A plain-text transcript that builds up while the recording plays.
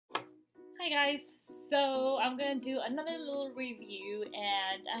Hi guys, so I'm gonna do another little review,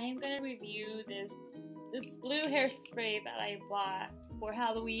 and I'm gonna review this blue hairspray that I bought for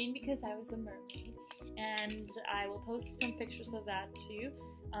Halloween because I was a mermaid, and I will post some pictures of that too.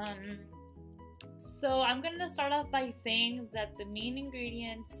 So I'm gonna start off by saying that the main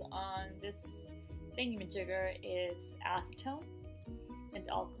ingredients on this thingamajigger is acetone and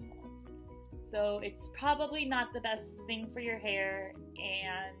alcohol. So it's probably not the best thing for your hair,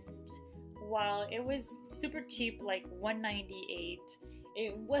 and while it was super cheap, like $1.98,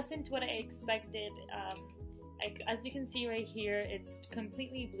 it wasn't what I expected. As you can see right here, it's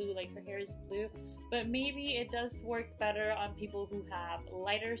completely blue, like her hair is blue, but maybe it does work better on people who have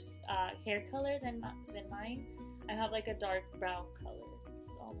lighter hair color than mine. I have like a dark brown color,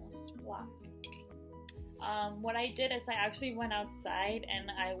 it's almost black. What I did is I actually went outside and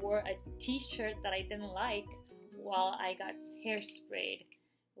I wore a t-shirt that I didn't like while I got hairsprayed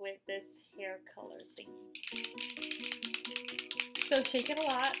with this hair color thing. So shake it a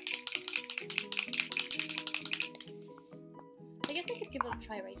lot. I guess I could give it a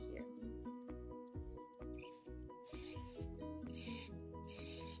try right here.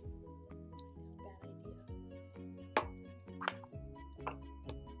 Bad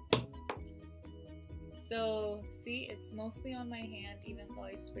idea. So see, it's mostly on my hand even though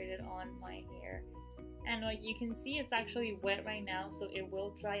I sprayed it on my hair. And like you can see, it's actually wet right now, so it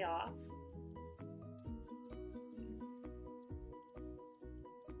will dry off.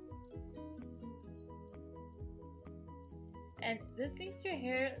 And this makes your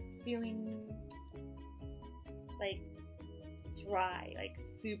hair feeling like dry, like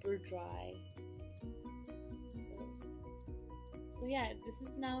super dry. So yeah, this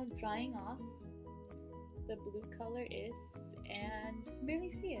is now drying off. The blue color is, and you can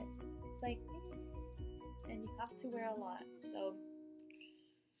barely see it. It's like, and you have to wear a lot. So,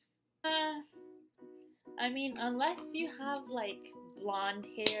 I mean, unless you have like blonde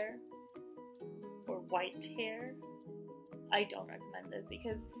hair or white hair, I don't recommend this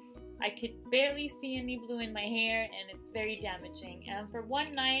because I could barely see any blue in my hair and it's very damaging. And for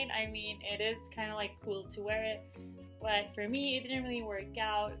one night, I mean, it is kind of like cool to wear it, but for me, it didn't really work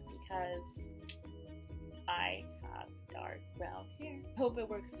out because I have dark brown hair. Hope it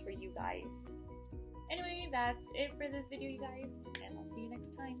works for you guys. Anyway, that's it for this video, you guys, and I'll see you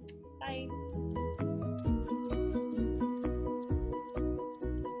next time. Bye!